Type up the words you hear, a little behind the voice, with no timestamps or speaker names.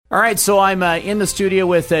All right, so I'm in the studio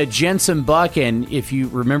with Jensen Buck, and if you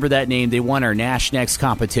remember that name, they won our Nash Next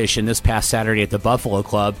competition this past Saturday at the Buffalo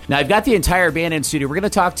Club. Now, I've got the entire band in studio. We're going to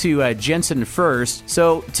talk to Jensen first.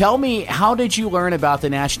 So tell me, how did you learn about the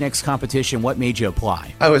Nash Next competition? What made you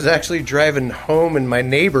apply? I was actually driving home, and my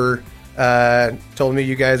neighbor told me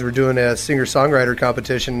you guys were doing a singer-songwriter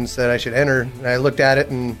competition and said I should enter. And I looked at it,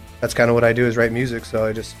 and that's kind of what I do is write music, so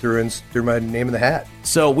I just threw my name in the hat.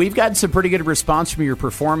 So we've gotten some pretty good response from your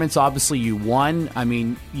performance. Obviously, you won. I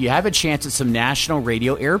mean, you have a chance at some national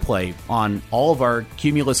radio airplay on all of our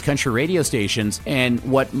Cumulus country radio stations. And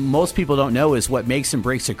what most people don't know is what makes and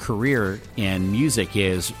breaks a career in music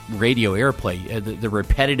is radio airplay. The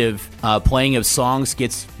repetitive playing of songs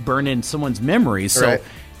gets burned in someone's memory. So right.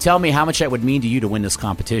 Tell me how much that would mean to you to win this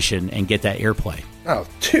competition and get that airplay. Oh,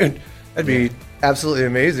 dude, that'd be absolutely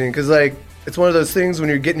amazing, because it's one of those things when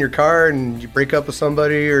you get in your car and you break up with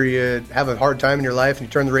somebody or you have a hard time in your life and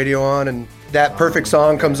you turn the radio on and that perfect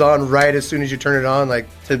song comes on right as soon as you turn it on. Like,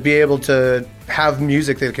 to be able to have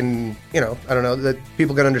music that can, that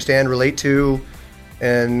people can understand, relate to,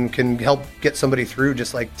 and can help get somebody through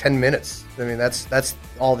just like 10 minutes. I mean, that's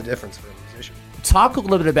all the difference for a musician. Talk a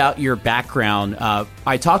little bit about your background.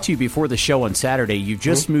 I talked to you before the show on Saturday. You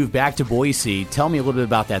just moved back to Boise. Tell me a little bit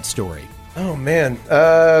about that story. Oh, man.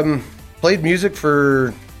 Played music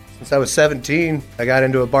since I was 17. I got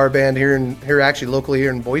into a bar band here actually locally here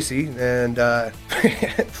in Boise, and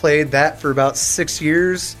played that for about 6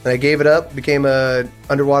 years. And I gave it up, became a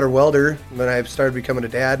underwater welder. Then I started becoming a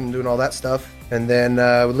dad and doing all that stuff. And then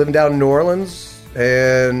living down in New Orleans,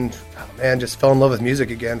 and just fell in love with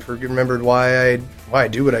music again. Remembered why I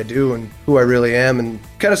do what I do and who I really am, and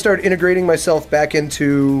kind of started integrating myself back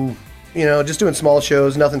into, just doing small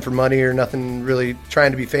shows, nothing for money or nothing really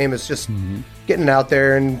trying to be famous, just getting out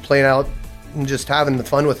there and playing out and just having the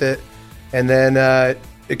fun with it. And then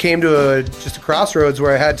it came to just a crossroads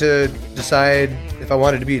where I had to decide if I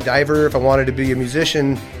wanted to be a diver, if I wanted to be a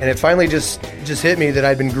musician. And it finally just hit me that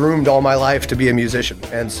I'd been groomed all my life to be a musician.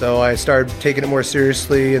 And so I started taking it more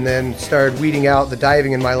seriously and then started weeding out the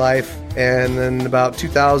diving in my life. And then about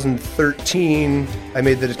 2013, I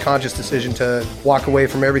made the conscious decision to walk away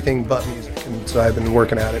from everything but music. And so I've been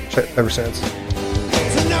working at it ever since.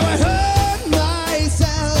 So now I hurt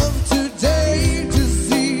myself today to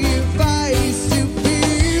see if I still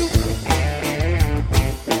feel.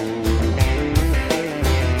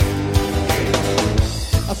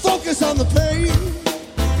 I focus on the pain,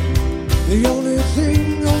 the only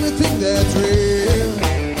thing that's real.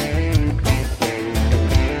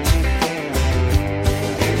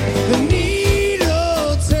 The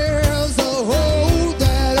needle tears a hole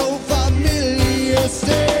that old familiar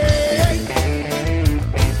stain.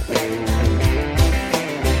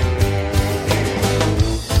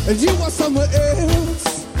 And you are somewhere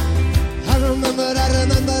else. I remember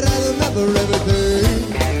everything.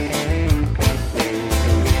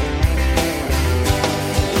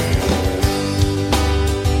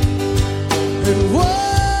 And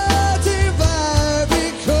what if I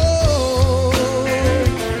become,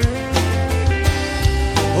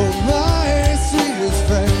 oh, my sweetest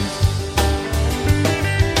friend?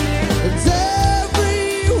 And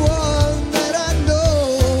everyone that I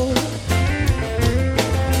know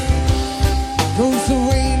goes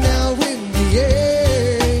away now in the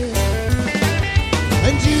end.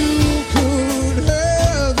 And you could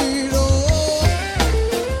have it all.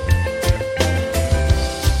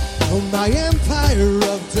 Oh, my empire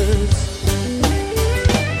of dirt,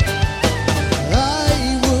 I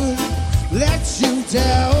would let you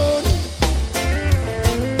down.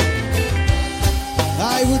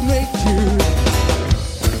 I would make you.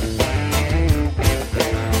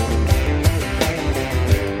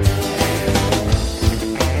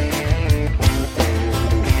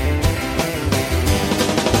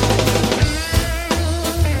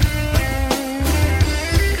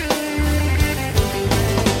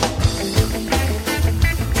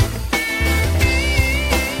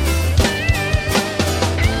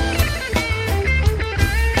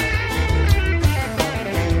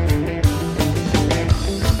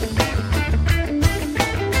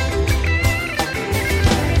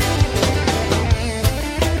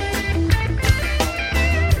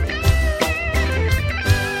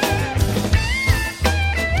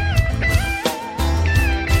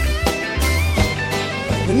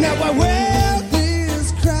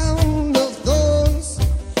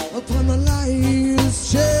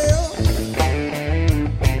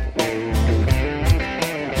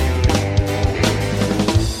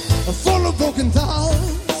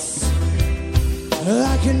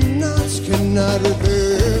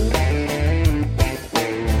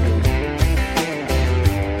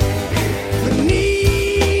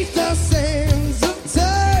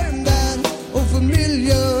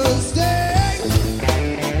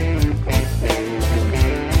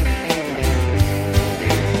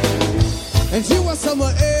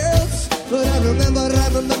 But I remember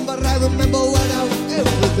when I was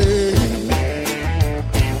everything.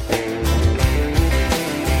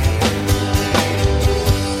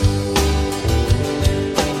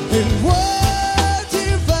 And what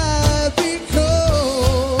if I become,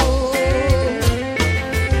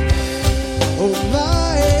 oh,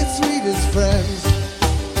 my sweetest friends,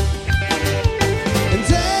 and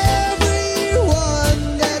everyone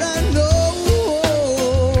that I know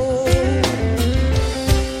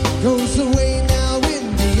goes away now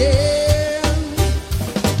in the end,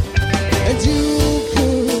 and you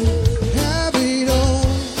could have it all.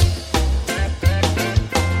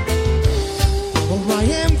 Oh, my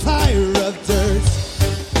empire of dirt,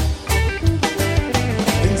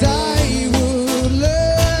 and I would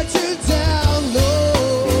let you down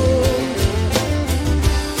low.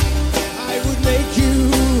 I would make you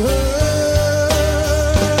hurt.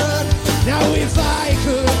 Now if I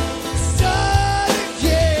could start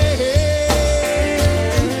again,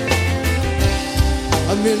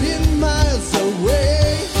 a million miles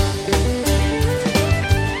away,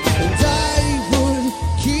 and I would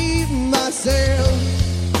keep myself,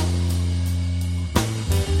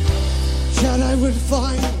 that I would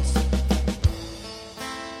find.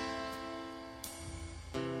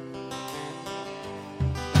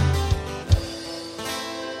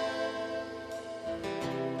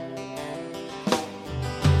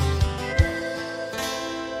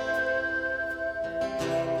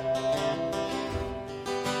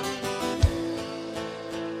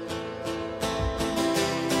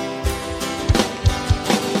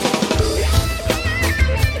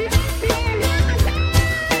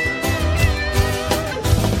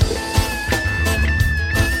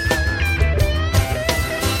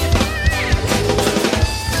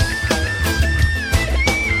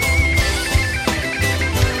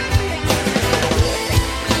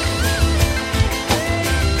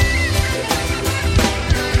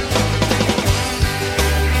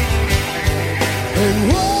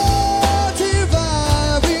 And what if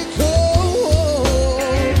I become,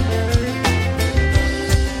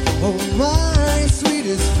 oh, my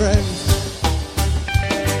sweetest friend,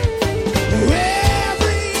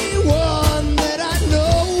 everyone that I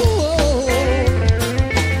know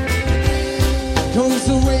goes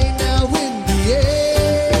away now in the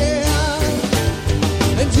end,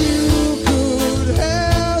 and you could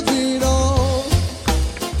have it all.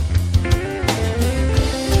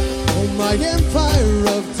 Oh, my empire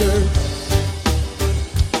of dirt,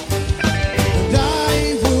 and I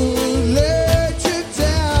will let you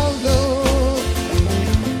down low.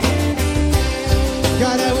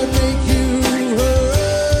 God, I would make you hurt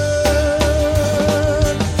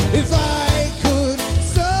if I could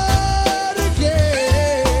start again,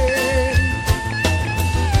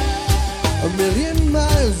 a million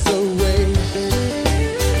miles away,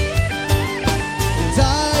 and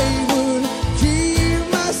I would keep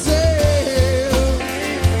myself,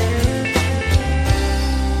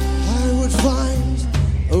 I would find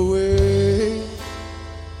a way.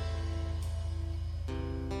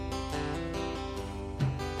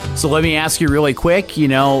 So let me ask you really quick, you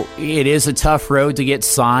know, it is a tough road to get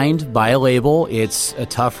signed by a label. It's a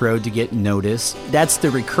tough road to get noticed. That's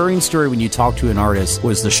the recurring story when you talk to an artist,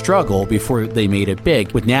 was the struggle before they made it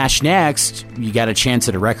big. With Nash Next, you got a chance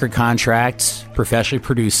at a record contract, professionally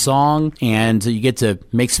produced song, and you get to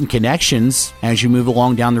make some connections as you move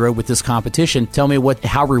along down the road with this competition. Tell me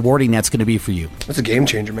how rewarding that's going to be for you. It's a game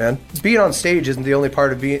changer, man. Being on stage isn't the only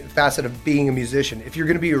facet of being a musician. If you're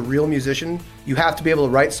going to be a real musician, you have to be able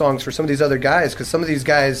to write songs for some of these other guys, because some of these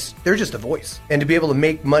guys, they're just a voice. And to be able to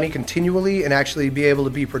make money continually and actually be able to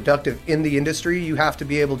be productive in the industry, you have to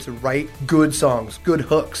be able to write good songs, good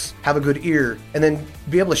hooks, have a good ear, and then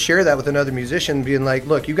be able to share that with another musician, being like,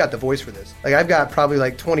 look, you got the voice for this. Like, I've got probably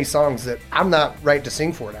like 20 songs that I'm not right to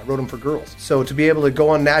sing for it. I wrote them for girls. So to be able to go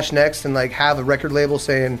on Nash Next and like have a record label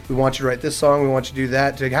saying, we want you to write this song, we want you to do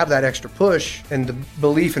that, to have that extra push and the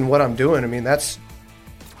belief in what I'm doing, I mean, that's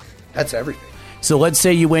everything. So let's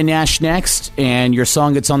say you win Nash Next and your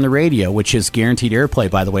song gets on the radio, which is guaranteed airplay,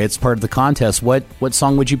 by the way. It's part of the contest. What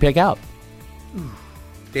song would you pick out?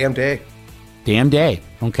 Damn Day. Damn Day.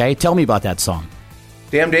 Okay. Tell me about that song.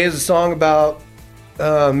 Damn Day is a song about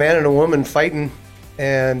a man and a woman fighting,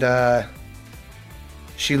 and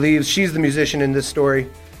she leaves. She's the musician in this story,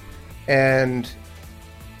 and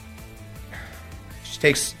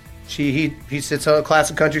he sits on a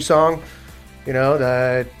classic country song, you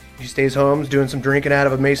know, he stays home doing some drinking out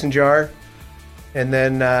of a mason jar, and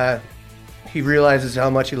then he realizes how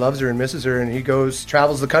much he loves her and misses her, and he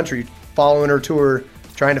travels the country following her tour,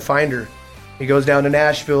 trying to find her. He goes down to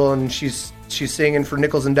Nashville, and she's singing for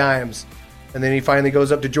nickels and dimes, And then he finally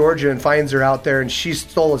goes up to Georgia and finds her out there, and she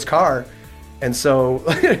stole his car. And so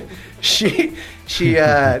he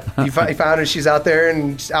found her. She's out there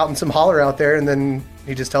and she's out in some holler out there, and then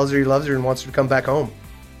he just tells her he loves her and wants her to come back home.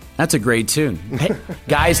 That's a great tune. Hey,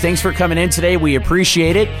 guys, thanks for coming in today. We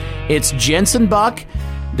appreciate it. It's Jensen Buck.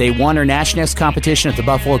 They won our National Next competition at the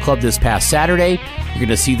Buffalo Club this past Saturday. You're going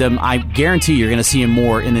to see them. I guarantee you're going to see them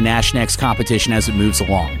more in the National Next competition as it moves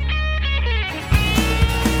along.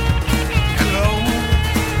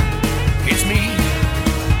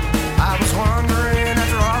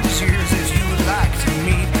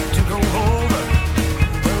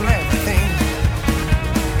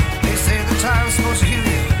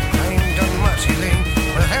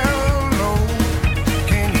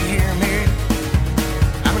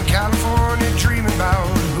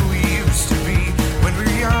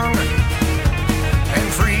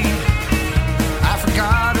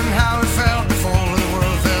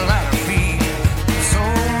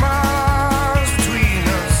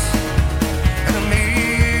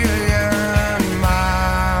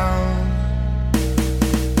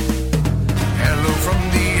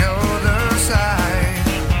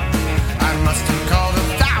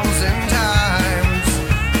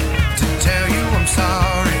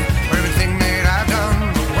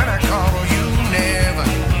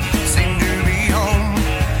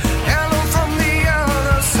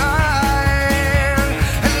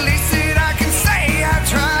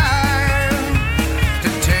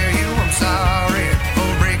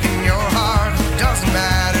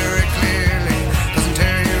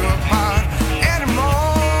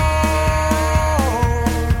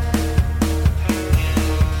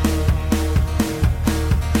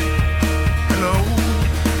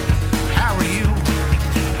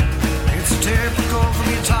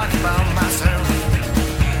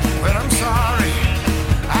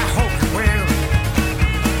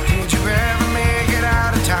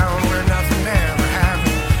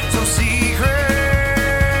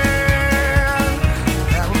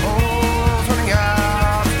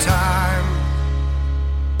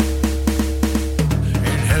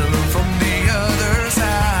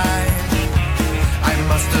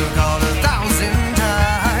 Still